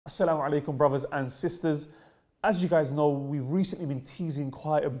Assalamu alaikum, brothers and sisters. As you guys know, we've recently been teasing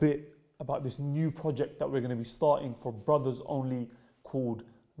quite a bit about this new project that we're going to be starting for brothers only called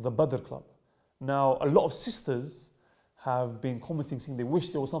the Badr Club. Now, a lot of sisters have been commenting saying they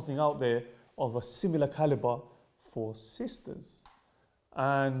wish there was something out there of a similar caliber for sisters.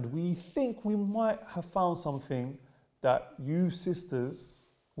 And we think we might have found something that you sisters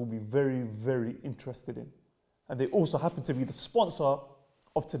will be very, very interested in. And they also happen to be the sponsor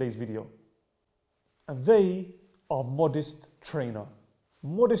of today's video. And they are Modest Trainer.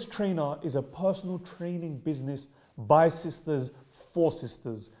 Modest Trainer is a personal training business by sisters for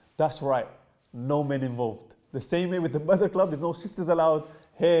sisters. That's right, no men involved. The same way with the Badr Club, there's no sisters allowed.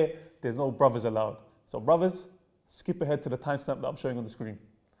 Here, there's no brothers allowed. So brothers, skip ahead to the timestamp that I'm showing on the screen.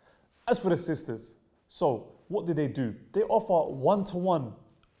 As for the sisters, so what do? They offer one-to-one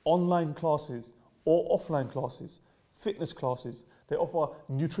online classes or offline classes, fitness classes. They offer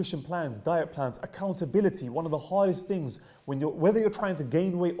nutrition plans, diet plans, accountability. One of the hardest things whether you're trying to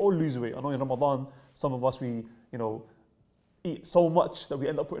gain weight or lose weight. I know in Ramadan, some of us, we eat so much that we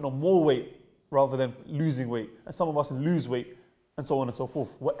end up putting on more weight rather than losing weight. And some of us lose weight and so on and so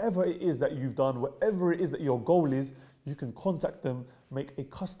forth. Whatever it is that you've done, whatever it is that your goal is, you can contact them, make a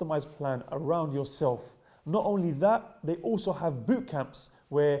customized plan around yourself. Not only that, they also have boot camps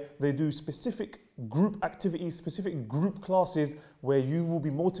where they do specific group activities, specific group classes where you will be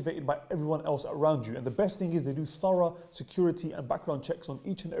motivated by everyone else around you. And the best thing is they do thorough security and background checks on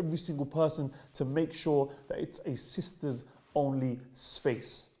each and every single person to make sure that it's a sisters only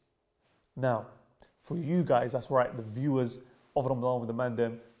space. Now, for you guys, that's right, the viewers of Ramadan with the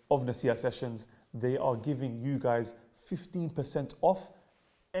Mandem, of Nasiyah sessions, they are giving you guys 15% off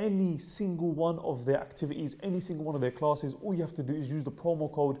any single one of their activities, any single one of their classes. All you have to do is use the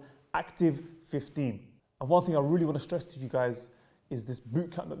promo code ACTIVE15. And one thing I really want to stress to you guys is this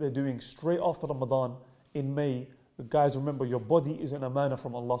boot camp that they're doing straight after Ramadan in May. Guys, remember, your body is an amana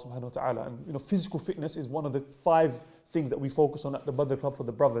from Allah subhanahu wa ta'ala. And physical fitness is one of the 5 things that we focus on at the Badr Club for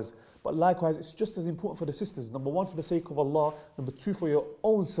the brothers. But likewise, it's just as important for the sisters. Number 1, for the sake of Allah. Number 2, for your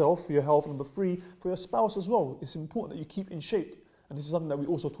own self, for your health. Number 3, for your spouse as well. It's important that you keep in shape. And this is something that we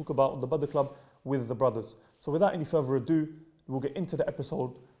also talk about on the Badr Club with the brothers. So without any further ado, we'll get into the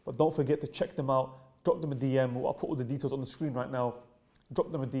episode. But don't forget to check them out. Drop them a DM. I'll put all the details on the screen right now.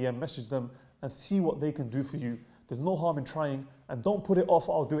 Drop them a DM, message them, and see what they can do for you. There's no harm in trying. And don't put it off,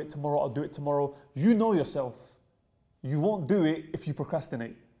 I'll do it tomorrow. You know yourself. You won't do it if you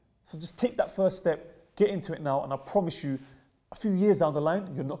procrastinate. So just take that first step, get into it now, and I promise you, a few years down the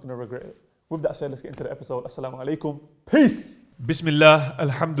line, you're not going to regret it. With that said, let's get into the episode. Assalamu alaikum. Peace. Bismillah,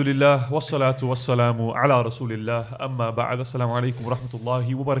 alhamdulillah, wassalatu wassalamu ala rasulillah, amma ba'ad. Assalamu alaikum wa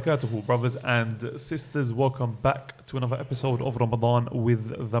rahmatullahi wa barakatuhu. Brothers and sisters, welcome back to another episode of Ramadan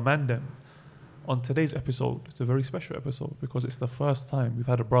with the Mandem. On today's episode, it's a very special episode because it's the first time we've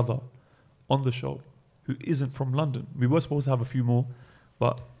had a brother on the show who isn't from London. We were supposed to have a few more,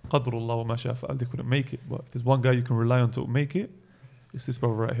 but qadarullah wa ma sha'a fa'al, they couldn't make it. But if there's one guy you can rely on to make it, it's this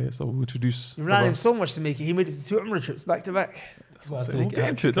brother right here. So we'll introduce. You relied on him so much to make it. He made it to 2 Umrah trips back to back. We'll get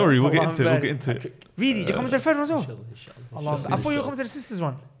into it. Don't worry, we'll get into it. Really? You're coming to the third one as well? Inshallah. I thought you were coming to the sisters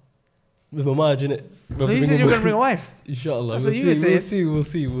one. With my marriage, innit? No, you said you were going to bring a wife. Inshallah. That's what you were saying. We'll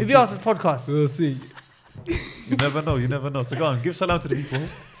see. If you ask this podcast. We'll see. You never know. So go on, give salam to the people.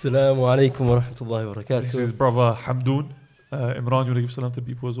 Assalamu alaikum wa rahmatullahi wa barakatuh. This is brother Hamdoon. Imran, you want to give salam to the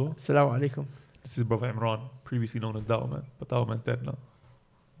people as well? Assalamu alaikum. This is brother Imran, previously known as Dawah man, but Dawah man's dead now.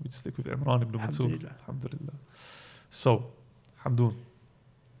 We just stick with Imran ibn Mansur. Alhamdulillah. So, Hamdoon,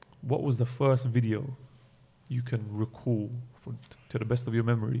 what was the first video you can recall to the best of your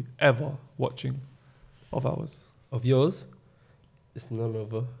memory ever watching of ours? Of yours? It's none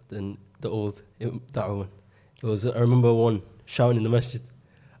other than the old Dawah one. It was, I remember one shouting in the masjid.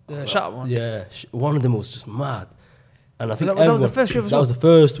 The shout one? Yeah, one of them was just mad. And I think that was the first video. That was the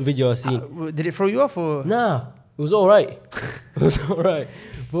first video I seen. Did it throw you off or? Nah, it was alright. It was alright.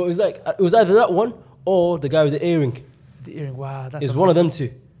 But it was like, it was either that one or the guy with the earring. The earring, wow. It's one of them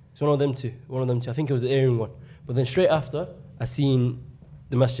two. One of them two. I think it was the earring one. But then straight after, I seen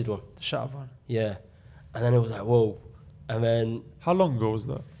the masjid one. The shut up one. Yeah. And then it was like, whoa. And then... How long ago was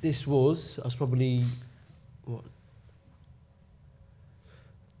that? I was probably... What?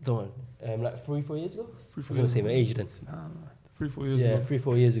 Don't know. Like 3-4 years ago? I was going to say my age then. 3-4 years ago? Yeah,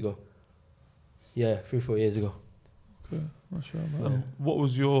 3-4 years ago. Yeah, 3-4 years ago. Okay, mashallah. What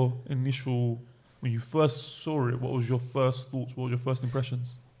was your initial... When you first saw it, what was your first thoughts? What was your first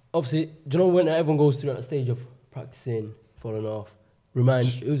impressions? Obviously, do you know when everyone goes through that stage of practicing, falling off? It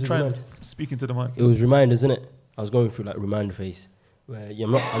was try and speak into the mic. It was reminders, isn't it? I was going through like reminder phase where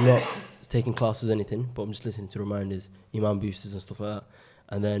I'm not taking classes or anything, but I'm just listening to reminders, iman boosters and stuff like that.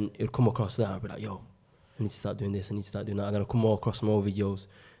 And then it would come across that, I'd be like, yo, I need to start doing this, I need to start doing that. And then I'd come more across more videos,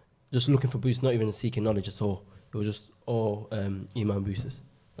 just looking for boosts, not even seeking knowledge at all. It was just all iman boosters.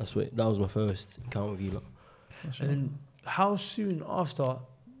 That was my first encounter with you lot. And then how soon after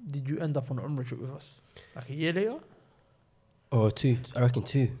did you end up on the Umrah trip with us? Like a year later? Or 2, I reckon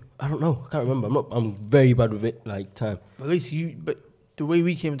 2. I don't know, I can't remember. I'm very bad with it, like time. At least but the way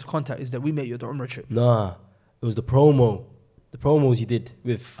we came into contact is that we met you at the Umrah trip. Nah, it was the promos you did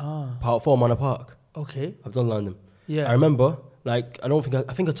with Part 4 Manor Park. Okay. I've done London. Yeah. I remember, like, I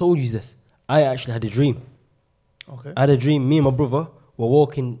think I told you this. I actually had a dream. Okay. I had a dream, me and my brother were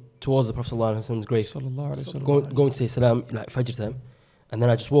walking towards the Prophet ﷺ's grave. Going to say salam, like Fajr time. And then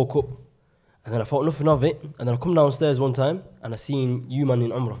I just woke up. And then I thought nothing of it. And then I come downstairs one time and I seen you man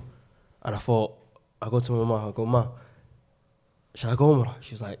in Umrah. And I thought, I go to my mama, I go, Ma, should I go Umrah?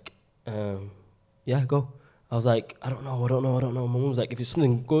 She was like, yeah, go. I was like, I don't know. My mum was like, if it's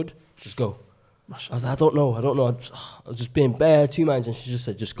something good, just go. I was like, I don't know. I was just being bare 2 minds, and she just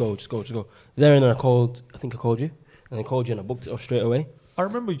said, just go. There and then I think I called you. And I called you and I booked it off straight away. I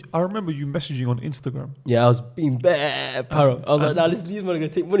remember you messaging on Instagram. Yeah, I was being bare parrot. I was like, nah, these men are going to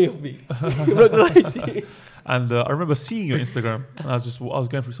take money off me. I'm not going to lie to you. And I remember seeing your Instagram. And I was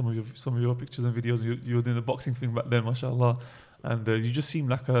going through some of your pictures and videos. You were doing the boxing thing back then, mashallah. And you just seemed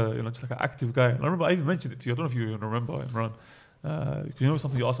like just like an active guy. And I remember I even mentioned it to you. I don't know if you even remember, Imran. Because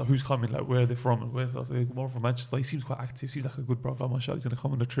something you asked, like, who's coming, like where are they from, and where. So I was like, more from Manchester. He seems quite active. Seems like a good brother, mashallah. He's gonna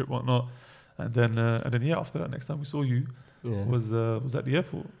come on the trip, whatnot. And then yeah, after that, next time we saw you was at the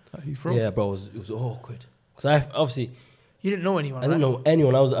airport at Heathrow. Yeah, bro, it was awkward. Because obviously You didn't know anyone. I didn't know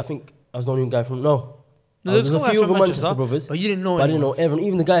anyone. I think I was the only guy from there's a few of the Manchester brothers, but you didn't know. But I didn't know everyone,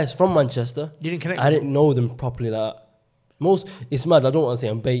 even the guys from Manchester. You didn't connect. I didn't know them properly. It's mad. I don't want to say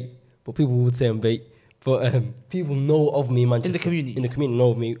I'm bait, but people would say I'm bait. But people know of me in Manchester. In the community. In the community,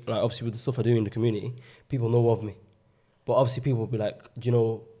 know of me. Like obviously with the stuff I do in the community, people know of me. But obviously people will be like,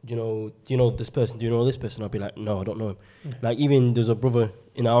 do you know this person? Do you know this person? I'll be like, no, I don't know him. Yeah. Like even there's a brother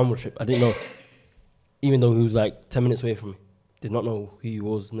in our Umrah trip, I didn't know, even though he was like 10 minutes away from me. Did not know who he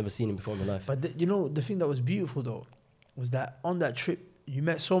was, never seen him before in my life. But the thing that was beautiful though, was that on that trip, you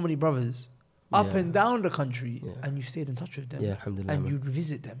met so many brothers up and down the country, and you stayed in touch with them. Yeah, alhamdulillah. And you'd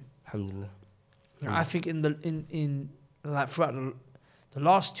visit them. Alhamdulillah. I think in like throughout the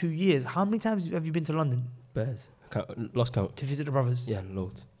last 2 years, how many times have you been to London? Bears. Lost count. To visit the brothers? Yeah,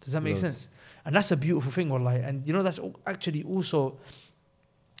 loads. Does that make sense? And that's a beautiful thing, wallahi. And that's actually also,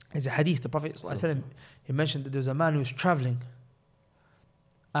 is a hadith. The Prophet ﷺ, he mentioned that there's a man who's traveling,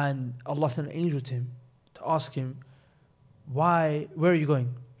 and Allah sent an angel to him to ask him, where are you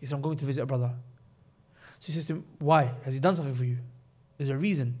going? He said, I'm going to visit a brother. So he says to him, why? Has he done something for you? There's a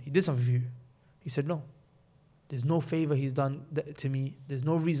reason he did something for you. He said, no. There's no favor he's done to me. There's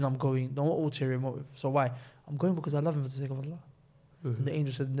no reason I'm going. No ulterior motive. So why? I'm going because I love him for the sake of Allah. Mm-hmm. And the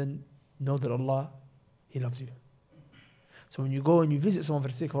angel said, then know that Allah, He loves you. So when you go and you visit someone for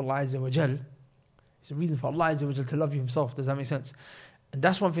the sake of Allah Azza wa Jal, it's a reason for Allah Azza wa Jal to love you Himself. Does that make sense? And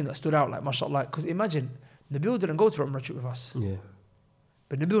that's one thing that stood out, like, mashallah. Because imagine, Nabil didn't go to Umrah trip with us. Yeah.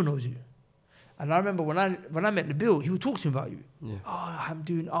 But Nabil knows you. And I remember when I met Nabil, he would talk to me about you. Yeah. I'm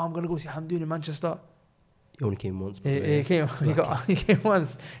going to go see Hamdoon in Manchester. He only came once. He came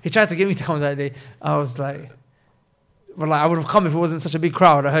once. He tried to get me to come that day. I was like, well, I would have come if it wasn't such a big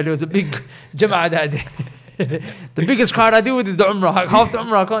crowd. I heard there was a big jama'ah that day. The biggest crowd I deal with is the Umrah. Like half the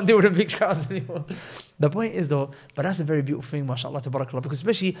Umrah I can't deal with the big crowds anymore. The point is though, but that's a very beautiful thing, mashallah, tabarakallah. Because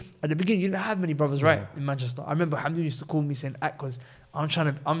especially at the beginning, you didn't have many brothers, right? In Manchester. I remember Hamdoon used to call me saying, because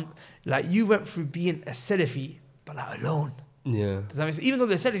I'm like, you went through being a Salafi, but like alone. Yeah. Does that make sense? Even though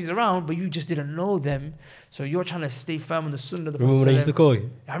the Salafis around, but you just didn't know them, so you're trying to stay firm on the Sunnah of the Remember when I used to call you?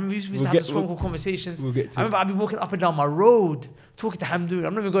 I remember we used to have those phone call conversations. We'll get to I remember I'd be walking up and down my road, talking to Hamdoon.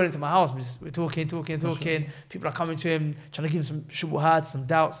 I'm not even going into my house. We're talking. People are coming to him, trying to give him some shubuhat, some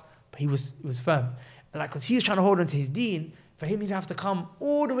doubts, but he was firm. And like, because he was trying to hold on to his deen, for him he'd have to come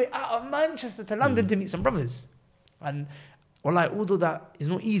all the way out of Manchester to London to meet some brothers. And although that is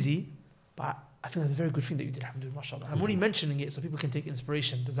not easy, but I think that's a very good thing that you did, alhamdulillah, mashallah. I'm only mentioning it so people can take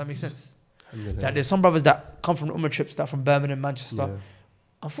inspiration. Does that make sense? That there's some brothers that come from Umrah trips that are from Birmingham, Manchester. Yeah.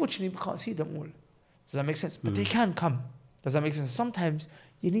 Unfortunately, we can't see them all. Does that make sense? But they can come. Does that make sense? Sometimes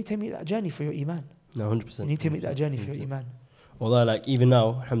you need to make that journey for your iman. No, 100%. You need to make that journey for your iman. Although, like, even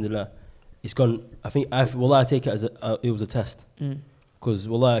now, alhamdulillah, it's gone. I think, I take it as it was a test. Because,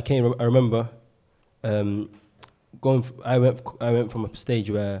 I remember I went from a stage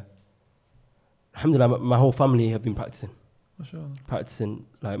where, alhamdulillah, my whole family have been practicing. practicing.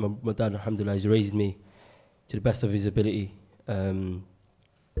 Like my dad, alhamdulillah, he's raised me to the best of his ability.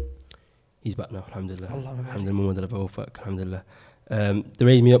 He's back now, alhamdulillah. Alhamdulillah. They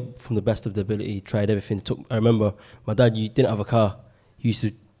raised me up from the best of the ability, tried everything. I remember my dad, you didn't have a car. He used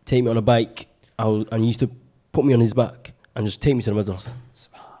to take me on a bike and he used to put me on his back and just take me to the madrasa.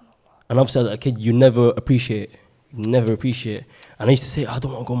 And obviously as a kid, you never appreciate it. And I used to say, I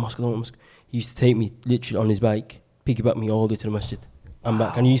don't want to go mosque, He used to take me literally on his bike, piggyback me all the way to the masjid and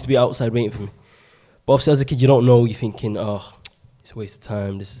back. And he used to be outside waiting for me. But obviously as a kid, you don't know, you're thinking, oh, it's a waste of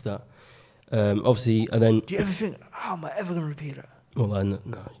time, this is that. Obviously, and then... Do you ever think, how am I ever going to repeat it? Well, no,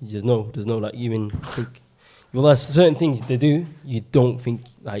 there's no, like, even think... Well, there's certain things they do, you don't think,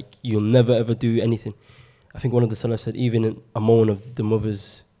 like, you'll never ever do anything. I think one of the Salaf said, even a moan of the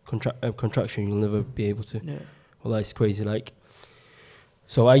mother's contraction, you'll never be able to. Yeah. Well, that's crazy, like...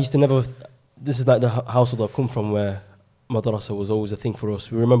 So I used to never... This is like the household I've come from, where madrasa was always a thing for us.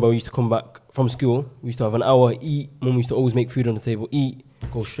 We remember we used to come back from school, we used to have an hour, eat, Mum used to always make food on the table, eat,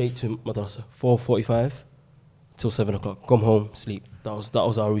 go straight to madrasa, 4:45 till 7 o'clock. Come home, sleep. That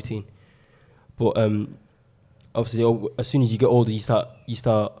was our routine. But obviously, as soon as you get older, you start.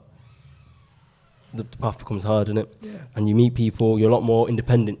 The path becomes hard, innit? Yeah. And you meet people. You're a lot more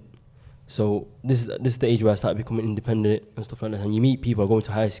independent. So this is the age where I started becoming independent and stuff like that. And you meet people going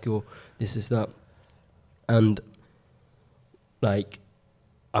to high school. This is that, and like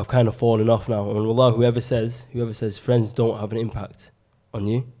I've kind of fallen off now. And wallah, whoever says friends don't have an impact on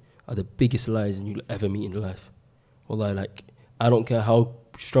you are the biggest lies you'll ever meet in life. Wallah, like, I don't care how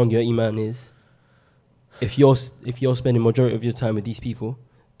strong your iman is. If you're spending majority of your time with these people,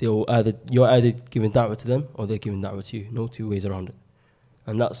 you're either giving da'wah to them or they're giving da'wah to you. No two ways around it.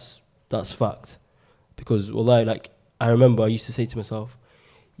 And that's fact. Because wallah, like, I remember I used to say to myself,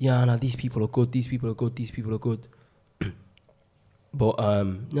 yeah, nah, these people are good. But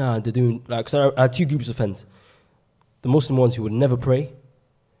nah, they're doing, like, so I had two groups of friends. The Muslim ones who would never pray,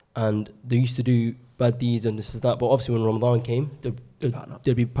 and they used to do bad deeds and this is that. But obviously when Ramadan came,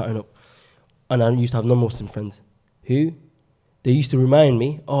 they'd be patting up. And I used to have non-Muslim friends who, they used to remind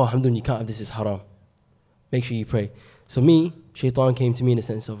me, oh, alhamdulillah, you can't have this, it's haram. Make sure you pray. So me, shaitan came to me in the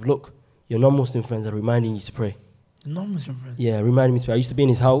sense of, look, your non-Muslim friends are reminding you to pray. Non-Muslim friends? Yeah, reminding me to pray. I used to be in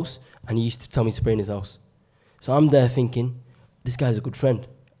his house, and he used to tell me to pray in his house. So I'm there thinking, this guy's a good friend.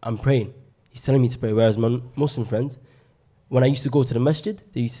 I'm praying. He's telling me to pray. Whereas my Muslim friends, when I used to go to the masjid,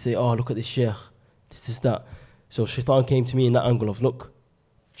 they used to say, oh, look at this sheikh, this, that. So shaitan came to me in that angle of, look,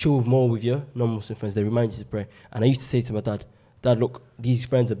 chill more with your non-Muslim friends. They remind you to pray. And I used to say to my dad, look, these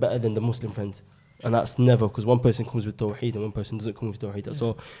friends are better than the Muslim friends. And that's never, because one person comes with tawheed and one person doesn't come with tawheed. That's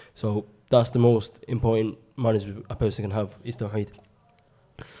all. So that's the most important manners a person can have, is tawheed.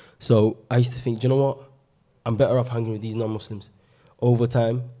 So I used to think, do you know what? I'm better off hanging with these non-Muslims. Over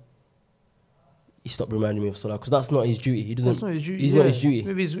time, he stopped reminding me of salah, because that's not his duty. He doesn't. That's not his duty. He's not his duty.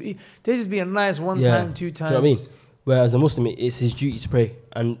 Maybe they just being nice one time, 2 times. Do you know what I mean? Whereas a Muslim, it's his duty to pray,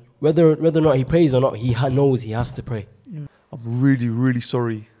 and whether or not he prays or not, he knows he has to pray. I'm really, really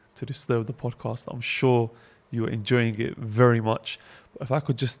sorry to disturb the podcast. I'm sure you're enjoying it very much. But if I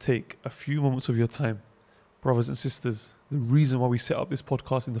could just take a few moments of your time, brothers and sisters, the reason why we set up this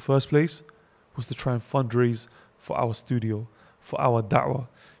podcast in the first place was to try and fundraise for our studio, for our da'wah.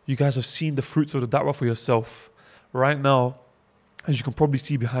 You guys have seen the fruits of the da'wah for yourself. Right now, as you can probably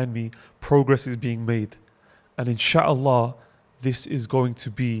see behind me, progress is being made. And inshallah, this is going to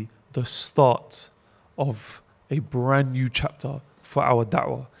be the start of a brand new chapter for our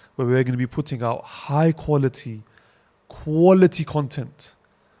da'wah, where we're going to be putting out high quality content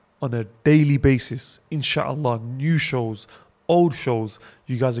on a daily basis. Inshallah, new shows, old shows,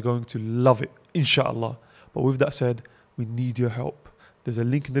 you guys are going to love it, inshallah. But with that said, we need your help. There's a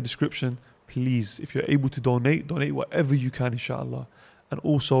link in the description. Please, if you're able to donate whatever you can, inshallah. And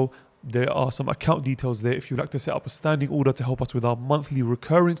also, there are some account details there if you'd like to set up a standing order to help us with our monthly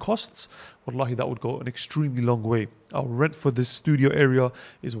recurring costs. Wallahi, that would go an extremely long way. Our rent for this studio area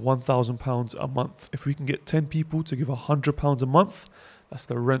is £1,000 a month. If we can get 10 people to give £100 a month, that's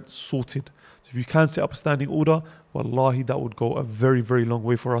the rent sorted. So if you can set up a standing order, wallahi, that would go a very, very long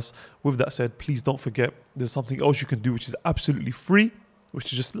way for us. With that said, please don't forget, there's something else you can do which is absolutely free,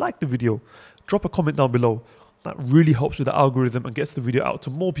 which is just like the video. Drop a comment down below. That really helps with the algorithm and gets the video out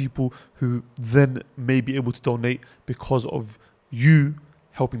to more people who then may be able to donate because of you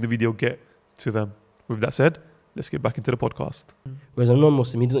helping the video get to them. With that said, let's get back into the podcast. Whereas a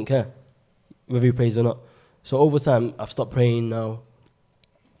non-Muslim, he doesn't care whether he prays or not. So over time, I've stopped praying now.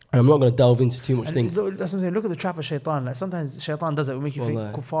 And I'm not going to delve into too much And things. that's what I'm saying. Look at the trap of shaitan. Like sometimes shaitan does it. It will make you think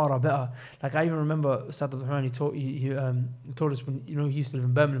kuffar are better. Like I even remember Ustad Abdul he told us when, he used to live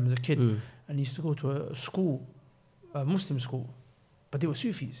in Birmingham as a kid. And he used to go to a school, a Muslim school. But they were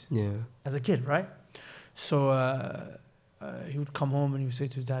Sufis. Yeah. As a kid, right? So he would come home and he would say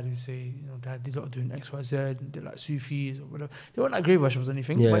to his dad, he would say, Dad, these are doing X, Y, Z. And they're like Sufis or whatever. They weren't like grave worshippers or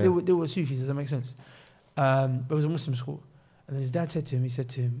anything. Yeah. But they were Sufis. Does that make sense? But it was a Muslim school. And then his dad said to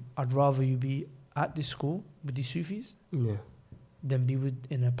him, I'd rather you be at this school with these Sufis than be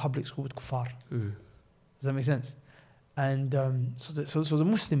in a public school with kuffar. Does that make sense? And so the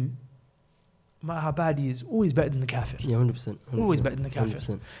Muslim, no matter how bad he is, always better than the kafir. Yeah, 100%. Always better than the kafir.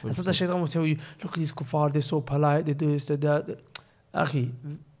 100%. And sometimes shaitan will tell you, look at these kuffar, they're so polite, they do this, they do that. Akhi,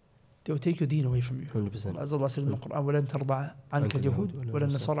 they will take your deen away from you. 100%. As Allah said in the Quran, وَلَن تَرْضَعَ عَنْكَ الْيَهُودُ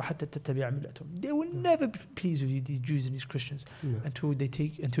وَلَن النَّصَارَى حَتَّى تَتَّبِعَ مِلَّتَهُم. They will never be pleased with you, these Jews and these Christians, until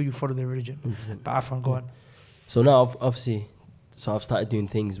you follow their religion. 100%. But Afwan, go on. So now, obviously, I've started doing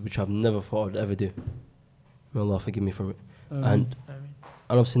things which I've never thought I'd ever do. May Allah forgive me from it. And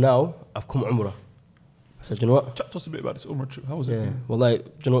obviously now, I've come Umrah. So do you know what? Chat to us a bit about this Umrah trip. How was it for you? Well, do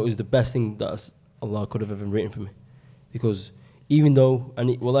you know what? It was the best thing that Allah could have ever written for me. Because even though,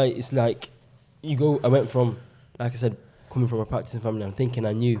 it's like, I went from, like I said, coming from a practicing family and thinking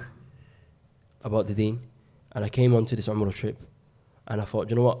I knew about the deen. And I came onto this Umrah trip. And I thought,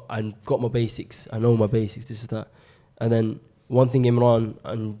 do you know what? I got my basics. I know my basics, this is that. And then one thing Imran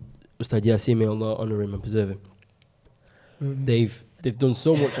and Ustad Yasin, may Allah honour him and preserve him. They've done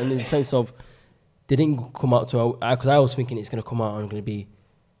so much, and in the sense of, they didn't come out to, because I was thinking it's going to come out and I'm going to be,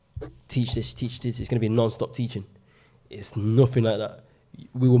 teach this, it's going to be non-stop teaching. It's nothing like that.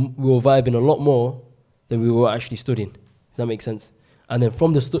 We were vibing a lot more than we were actually studying. Does that make sense? And then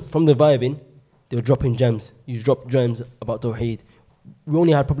from the vibing, they were dropping gems. You drop gems about Tawheed. We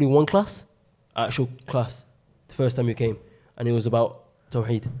only had probably one class, actual class, the first time we came, and it was about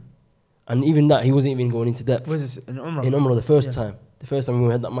Tawheed. And even that, he wasn't even going into depth. Was this in Umrah? In Umrah, the first time when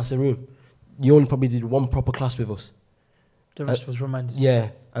we had that massive room. You only probably did one proper class with us. The rest was reminders.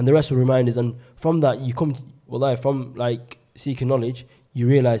 Yeah, and the rest were reminders. And from that, you come, from like seeking knowledge, you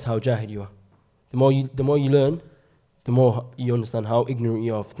realise how jahil you are. The more you learn, the more you understand how ignorant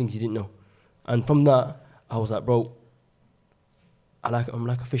you are of things you didn't know. And from that, I was like, bro, I'm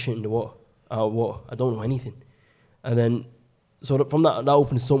like a fish in the water. I don't know anything. And then, so from that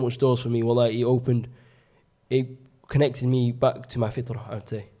opened so much doors for me. It connected me back to my fitrah, I'd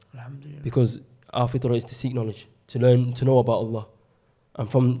say. Because our fitrah is to seek knowledge, to learn, to know about Allah. And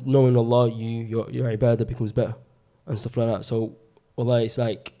from knowing Allah, your ibadah becomes better and stuff like that. So, it's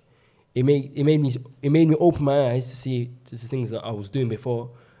like, it made me open my eyes to see the things that I was doing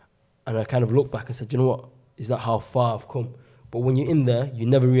before. And I kind of looked back and said, you know what? Is that how far I've come? But when you're in there, you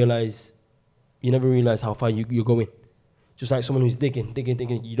never realize how far you're going. Just like someone who's digging.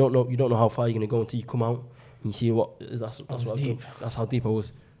 You don't know how far you're gonna go until you come out and you see that's what I've done. That's how deep I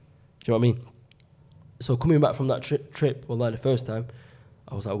was. Do you know what I mean? So coming back from that trip, the first time,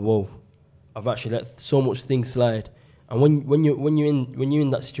 I was like, whoa, I've actually let so much things slide. And when you're in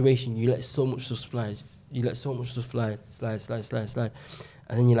that situation, you let so much stuff slide. You let so much stuff slide.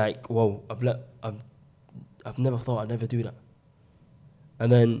 And then you're like, whoa, I've never thought I'd never do that.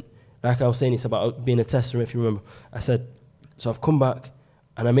 And then, like I was saying, it's about being a tester, if you remember. I said, so I've come back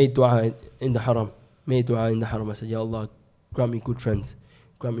and I made dua in the haram. I said, Ya Allah, grant me good friends.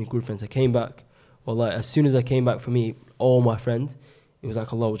 I came back. As soon as I came back, for me, all my friends, it was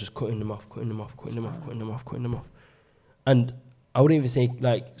like Allah was just cutting them off. And I wouldn't even say,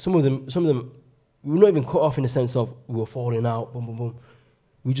 like, some of them, we were not even cut off in the sense of we were falling out, boom, boom, boom.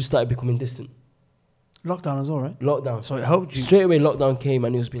 We just started becoming distant. Lockdown as well, right? Lockdown. So it helped you. Straight away, lockdown came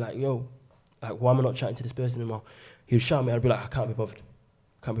and he was be like, yo, like, why am I not chatting to this person anymore? He would shout at me, I'd be like, I can't be bothered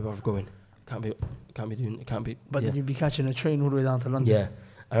going. Can't be doing it. But then you'd be catching a train all the way down to London. Yeah.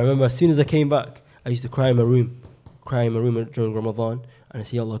 I remember as soon as I came back, I used to cry in my room during Ramadan, and I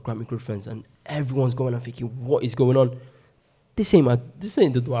say, Allah, grant me good friends. And everyone's going and thinking, what is going on? This ain't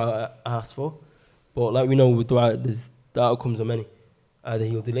the dua I asked for. But like we know with dua, the outcomes are many. Either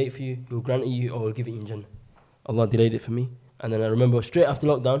he'll delay it for you, he'll grant it you, or he'll give it you in Jannah. Allah delayed it for me. And then I remember straight after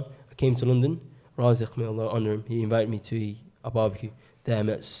lockdown, I came to London. Raziq, may Allah honour him, he invited me to a barbecue. There I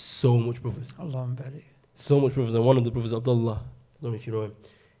met so much brothers. Allah Barik. So much brothers. And one of the brothers, Abdullah, I don't know if you know him.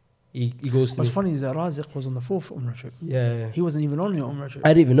 He goes to What's me. funny is that Raziq was on the 4th Umrah trip. Yeah. He wasn't even on your Umrah trip. I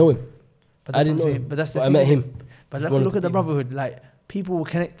didn't even know him. But that's I didn't what I'm know saying. him. But that's the But I thing. met him. But look at the brotherhood. Like, people will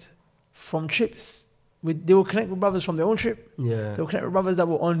connect from trips. They will connect with brothers from their own trip. Yeah. They will connect with brothers that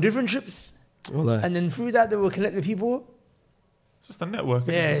were on different trips. Wallahi. And then through that, they will connect with people just a network.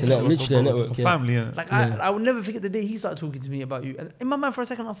 Yeah, it's it's just literally a network, like a yeah. family. Innit? Like Yeah. I will never forget the day he started talking to me about you. And in my mind, for a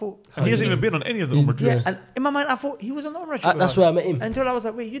second, I thought, And he hasn't even been on any of the He's- Umrah yeah. trips. And in my mind, I thought he was on the Umrah trip. with That's us. where I met him. Until I was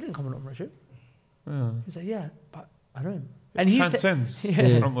like, wait, you didn't come on the Umrah trip? Yeah. He was like, yeah, but I know him. And he's Transcends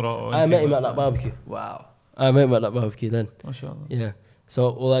Yeah. Umrah or I anything met him like at that barbecue. wow. I met him at that barbecue then. MashaAllah. Yeah.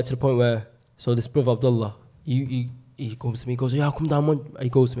 So, well, like to the point where, so this brother Abdullah, he comes to me, he goes, yeah, I'll come down. He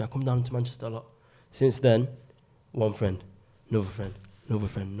goes to me, I come down to Manchester a lot. Since then, one friend, another friend, another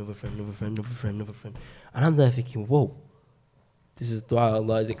friend, another friend, another friend, another friend, another friend. And I'm there thinking, whoa, this is dua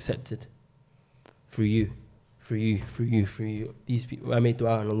Allah is accepted through you, through you, through you, through you. These people, I made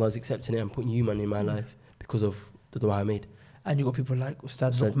dua and Allah is accepting it and putting you, man, in my life because of the dua I made. And you got people like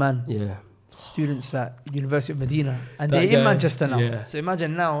Ustad So, Luqman, Yeah. students at University of Medina, and That they're in guy, Manchester now. yeah. So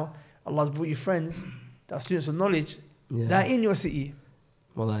imagine now, Allah's brought you friends that are students of knowledge Yeah. that are in your city.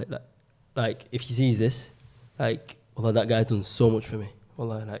 Well, like, if he sees this, like, well, that guy done so much for me. Well,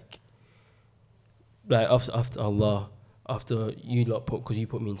 like after Allah, after you lot because you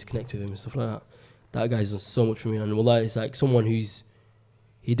put me in to connect with him and stuff like that. That guy's done so much for me, and well, it's like someone he'll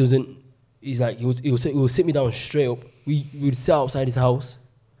sit me down straight up. We would sit outside his house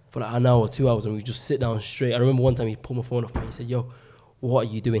for like an hour, 2 hours, and we just sit down straight. I remember one time he pulled my phone off me. He said, "Yo, what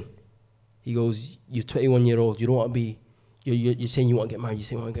are you doing?" He goes, "You're 21-year-old. You don't want to be. You're saying you want to get married. You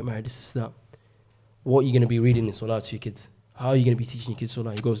saying you want to get married. This is that. What are you going to be reading in Salah to your kids? How are you going to be teaching your kids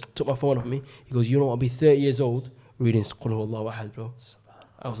Salah?" He goes, took my phone off me. He goes, "You don't want to be 30 years old reading Qul Huwallahu Ahad, bro."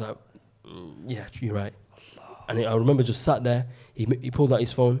 I was like, yeah, you're right. And I remember just sat there. He pulled out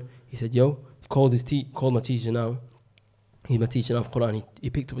his phone. He said, "Yo," called my teacher now. He's my teacher now for Quran. He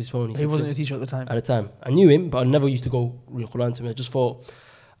picked up his phone. He said, wasn't a teacher at the time. at the time. I knew him, but I never used to go read Quran to him. I just thought,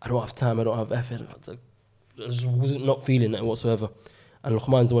 I don't have time, I don't have effort. I just wasn't not feeling it whatsoever. And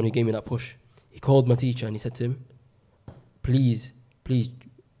Luqman's the one who gave me that push. He called my teacher and he said to him, please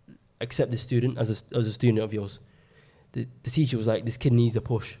accept this student as a student of yours. The teacher was like, this kid needs a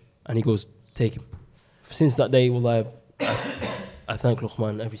push. And he goes, take him. Since that day, I thank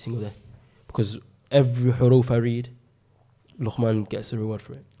Luqman every single day. Because every huruf I read, Luqman gets a reward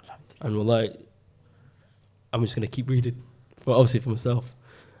for it. And wallahi, I'm just going to keep reading, obviously for myself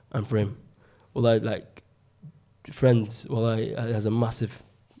and for him. Wallahi, like, friends, wallahi, it has a massive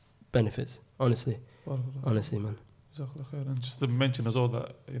benefits, honestly, man. And just to mention as well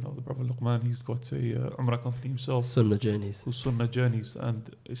that, the brother Luqman, he's got a Umrah company himself. Sunnah Journeys. Sunnah Journeys.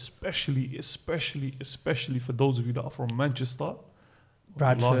 And especially for those of you that are from Manchester,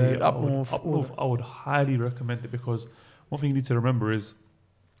 Bradford, wallahi, up north. I would highly recommend it, because one thing you need to remember is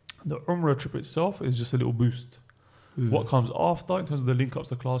the Umrah trip itself is just a little boost. What comes after in terms of the link ups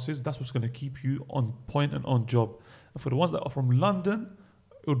to classes, that's what's going to keep you on point and on job. And for the ones that are from London,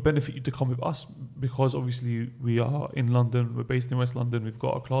 it would benefit you to come with us, because obviously we are in London, we're based in West London, we've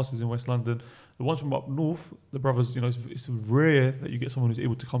got our classes in West London. The ones from up north, the brothers, it's rare that you get someone who's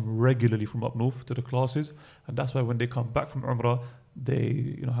able to come regularly from up north to the classes, and that's why when they come back from Umrah,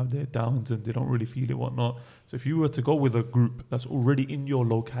 they have their downs and they don't really feel it, whatnot. So if you were to go with a group that's already in your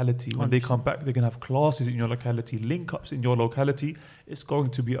locality, when they come back, they can have classes in your locality, link ups in your locality. It's going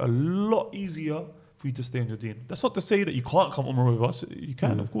to be a lot easier for you to stay on your deen. That's not to say that you can't come Umrah with us. You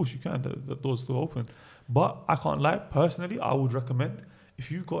can, of course you can. The door's still open. But I can't lie, personally, I would recommend, if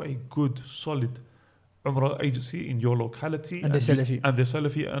you've got a good, solid Umrah agency in your locality, And they're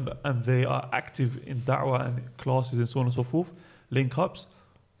Salafi. And they are active in da'wah and classes and so on and so forth, link ups,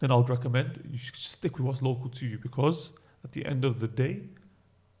 then I would recommend you should stick with what's local to you, because at the end of the day,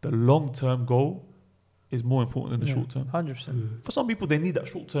 the long-term goal is more important than the short-term. 100%. For some people, they need that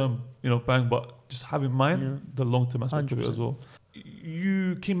short-term, bang, but just have in mind the long-term aspect of it as well.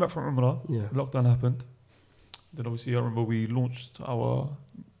 You came back from Umrah, lockdown happened. Then obviously I remember we launched our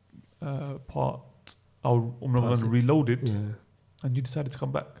our Umrah Reloaded, and you decided to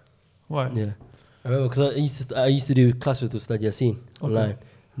come back. Why? Yeah. I remember because I used to do class with Ustad Yassin online.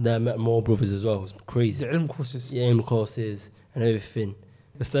 Then I met more brothers as well. It was crazy. The ilm courses. Yeah, ilm courses and everything.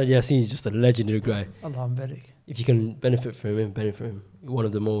 Ustad Yassin is just a legendary guy. Allah barik. If you can benefit from him, benefit from him. One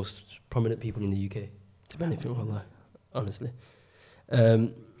of the most prominent people in the UK to benefit from Allah, honestly.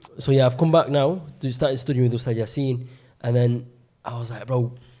 So yeah, I've come back now. Started studying with Ustad Yassin, and then I was like,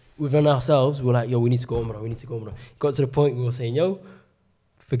 bro, within ourselves, we were like, yo, we need to go Umrah. It got to the point we were saying, yo,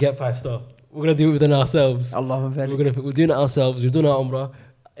 forget 5-star. We're gonna do it within ourselves. Allah barik. We're doing it ourselves. We're doing our Umrah.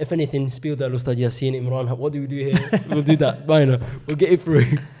 If anything, spill that Ustad Yassin, Imran, what do we do here? We'll do that. Why not? We'll get it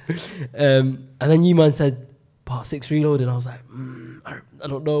through. And then you man said, part 6 reloaded. I was like, I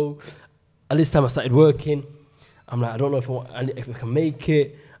don't know. At this time I started working. I'm like, I don't know if I can make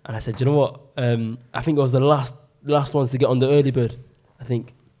it. And I said, you know what? I think it was the last last ones to get on the early bird, I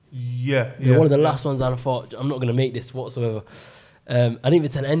think. Yeah. They're one of the last ones, and I thought, I'm not going to make this whatsoever. I didn't even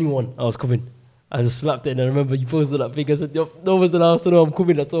tell anyone I was coming. I just slapped it, and I remember you posted that thing. I said, yo, no one's allowed to know I'm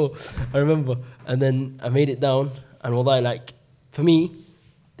coming at all. I remember. And then I made it down, and wallahi, like, for me,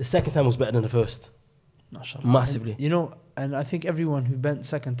 the second time was better than the first. Mashallah. Massively. And, you know, and I think everyone who went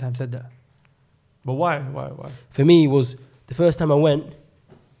second time said that. But why? For me, it was the first time I went.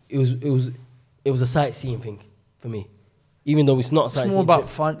 It was a sightseeing thing for me, even though it's not a sightseeing. It's more about trip.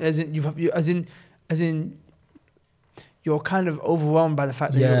 fun, as in, you're kind of overwhelmed by the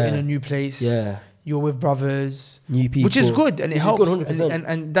fact that you're in a new place. Yeah, you're with brothers, new people, which is good, and it helps. Good, 100%.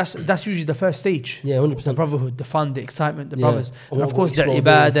 And that's usually the first stage. Yeah, 100%. The brotherhood, the fun, the excitement, the Yeah. brothers, and Or of course the explore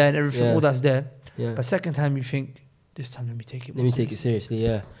ibadah those. and everything. Yeah. All that's there. Yeah. But second time you think, this time let me take it. Let me take it seriously,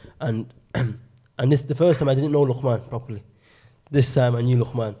 yeah. And this the first time I didn't know Luqman properly. This time I knew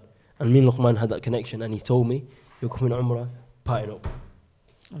Luqman, and me and Luqman had that connection. And he told me, "You're coming to Umrah, partying up."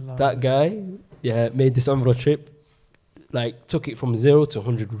 Allah. That guy, made this Umrah trip, like took it from 0 to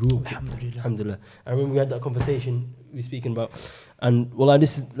 100 real quick. Alhamdulillah. Alhamdulillah. I remember we had that conversation we were speaking about, and well,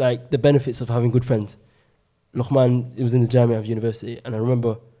 this is like the benefits of having good friends. Luqman, it was in the Jamia of university, and I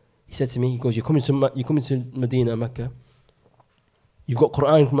remember he said to me, he goes, "You're coming to Medina, Mecca. You've got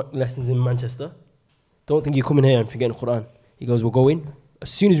Quran lessons in Manchester. Don't think you're coming here and forgetting Quran." He goes, "We're going." As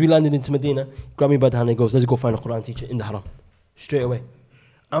soon as we landed into Medina, he grabbed me by the hand and he goes, "Let's go find a Quran teacher in the Haram." Straight away.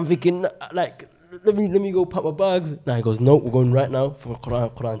 I'm thinking, like, let me go pack my bags. Now he goes, "No, we're going right now for a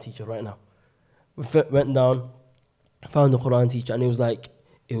Quran teacher right now." We went down, found the Quran teacher, and it was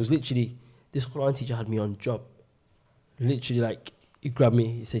literally, this Quran teacher had me on job. Literally, like, he grabbed me,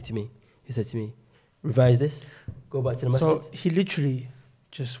 he said to me, "Revise this, go back to the masjid." So he literally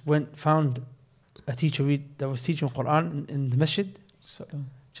just found a teacher that was teaching Quran in the masjid. Sat down.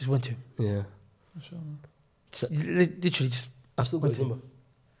 Just went to him. Yeah. Literally just. I've still got his number.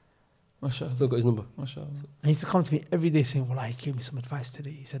 Mashallah. Still got his number. Mashallah. And he used to come to me every day saying, "Well, he gave me some advice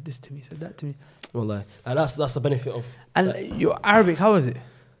today. He said this to me, he said that to me." Wallahi. And that's the benefit of. And your Arabic, how was it?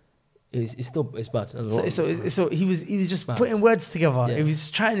 It's bad. So he was just Bad. putting words together. Yeah. He was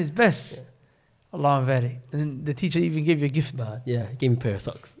trying his best. Yeah. Allah very. And then the teacher even gave you a gift. Bad. Yeah, he gave me a pair of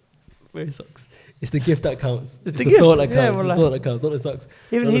socks. Pair of socks. It's the gift that counts. It's the the gift. thought that Yeah, counts. It's the wallahi. thought that counts, not the socks.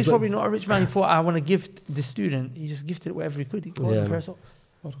 Even Not he's the probably socks. not a rich man. He thought, I want to gift the student. He just gifted whatever he could. He got Yeah, a pair man. of socks.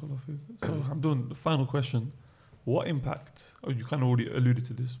 Barakallahu feek. So I'm doing the final question. What impact, or you kind of already alluded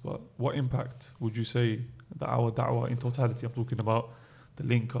to this, but what impact would you say that our da'wah in totality, I'm talking about the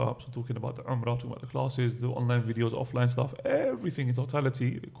link ups, I'm talking about the umrah, I'm talking about the classes, the online videos, offline stuff, everything in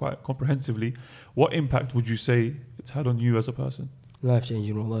totality, quite comprehensively, what impact would you say it's had on you as a person? Life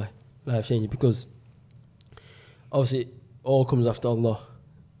changing, wallahi. Life changing, because obviously it all comes after Allah,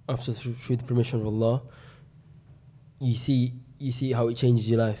 through the permission of Allah. You see how it changes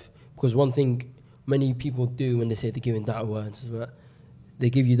your life. Because one thing many people do when they say they're giving da'wah and stuff like that, they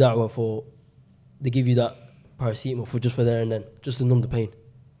give you that paracetamol for there and then, just to numb the pain.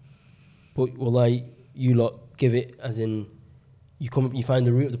 But wallahi, you lot give it as in, you find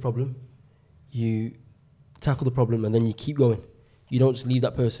the root of the problem, you tackle the problem, and then you keep going. You don't just leave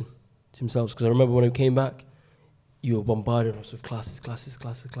that person to themselves. Because I remember when I came back, you were bombarding us with classes,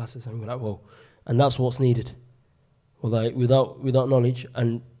 and we were like, whoa. And that's what's needed. Wallahi, without knowledge,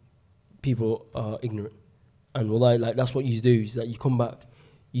 and people are ignorant. And wallahi, like, that's what you do, is that you come back,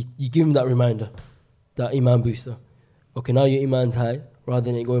 you give them that reminder, that iman booster. Okay, now your iman's high, rather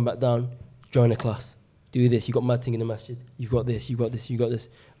than it going back down, join a class. Do this, you got mad thing in the masjid, you've got this.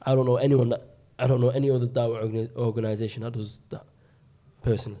 I don't know any other da'wah organisation that does that,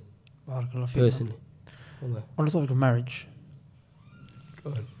 personally. Barakallah feek. Personally. Wallahi. On the topic of marriage,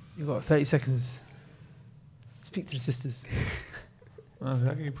 Go on. you've got 30 seconds. Speak to the sisters. How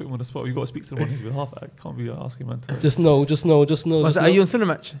can you put him on the spot? You got to speak to them on his behalf. I can't be asking man to. Just know. Are you on Sunnah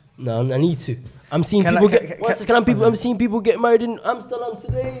match? No, I need to. I'm seeing Can people I- get. can- One second, I'm seeing people get married in Amsterdam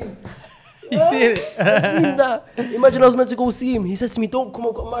today. You see it? I've seen that. Imagine I was meant to go see him. He says to me, "Don't come,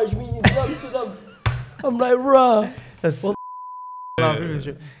 I've got marriage meeting in Amsterdam." I'm like, rah. That's Well,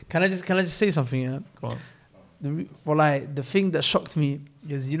 Can I just say something? Yeah. Go on. The thing that shocked me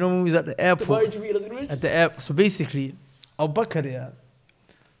is, you know, when we was at the The airport. marriage meeting, that's good. At the airport. So basically, Abu Bakr, yeah,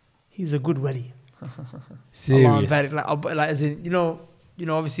 he's a good wali. Allah barik. Like, as in, you know,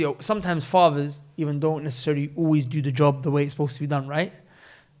 obviously, sometimes fathers even don't necessarily always do the job the way it's supposed to be done, right?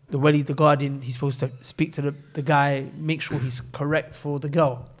 The wali, the guardian, he's supposed to speak to the guy, make sure he's correct for the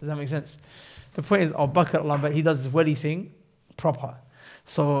girl. Does that make sense? The point is, Abu Bakr, Allah, but he does this wali thing proper.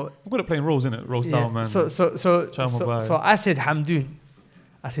 So We're good at playing roles, innit? Roast down, man. So I said Hamdoon.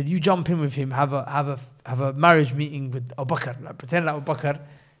 I said, you jump in with him, have a marriage meeting with Abu Bakr. Like, pretend that Abu Bakr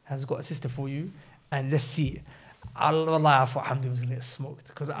has got a sister for you, and let's see. Allah, I thought Hamdi was gonna get smoked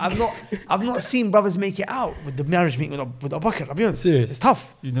because I've not seen brothers make it out with the marriage meeting with Abu Bakr. I'll be honest, Serious? it's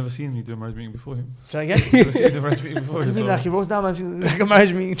tough. You've never seen me do a marriage meeting before him. Say that again. You've never seen the marriage meeting before him. You mean like he rolls down and like a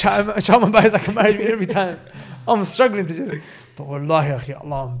marriage meeting, Charman buys like a marriage meeting every time. I'm struggling to just. But wallahi, akhi,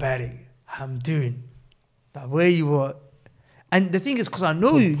 Allah barik, I'm doing that way you were. And the thing is, because I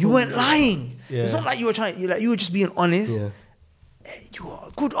know you weren't lying. Yeah. It's not like you were trying. You were just being honest. Yeah. You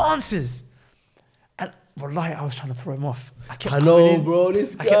were good answers. And wallahi, I was trying to throw him off. I know, bro.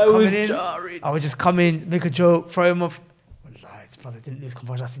 This guy was jarring. I would just come in, make a joke, throw him off. Wallahi, his brother didn't lose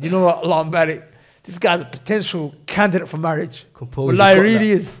composure. I said, you know what, Allah barik, this guy's a potential candidate for marriage. Composure. Wallahi,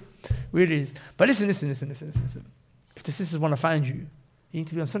 really is. Really is. But listen. If the sisters want to find you, you need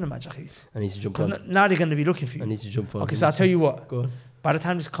to be on Sunnah Match, akhi. I need to jump Because on. now they're going to be looking for you. I need to jump on. Okay, so I'll tell you what. Go on. By the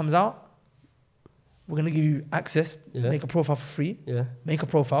time this comes out, we're going to give you access, Yeah. make a profile for free, Yeah. make a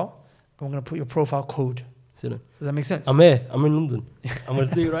profile, and we're going to put your profile code. See that? Does that make sense? I'm here. I'm in London. I'm going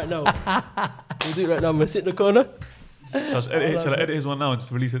to do it right now. I'm going to sit in the corner. Shall I edit his one now and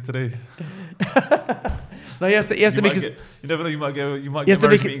just release it today? No, he has to make his. You never know. You might get He has to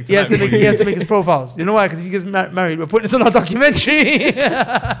marriage make meeting he has to tonight. make he has to make his profiles. You know why? Because if he gets married, we're putting this on our documentary.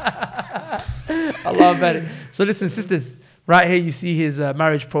 Allah better. So listen, sisters, right here you see his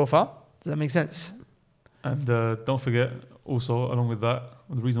marriage profile. Does that make sense? And don't forget, also along with that,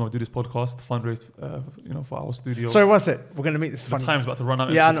 the reason why we do this podcast, to fundraise, for our studio. Sorry, one sec. We're gonna make this the funny. time's about to run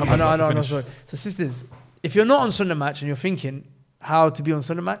out. Yeah, I The know. camera's about to finish. Sorry. So sisters, if you're not on Sunnah Match and you're thinking how to be on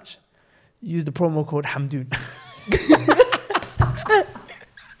Sunnah Match, use the promo code Hamdoon.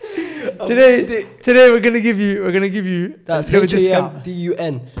 Today we're gonna give you That's a little discount.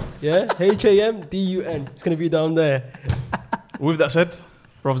 HAMDUN. Yeah? HAMDUN. It's going to be down there. With that said,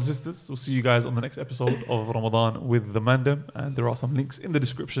 brothers and sisters, we'll see you guys on the next episode of Ramadan with the Mandem, and there are some links in the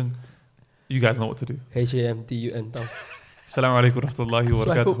description. You guys know what to do. HAMDUN. Down. Assalamu alaikum wa rahmatullahi wa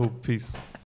Swipe up. barakatuhu. Peace.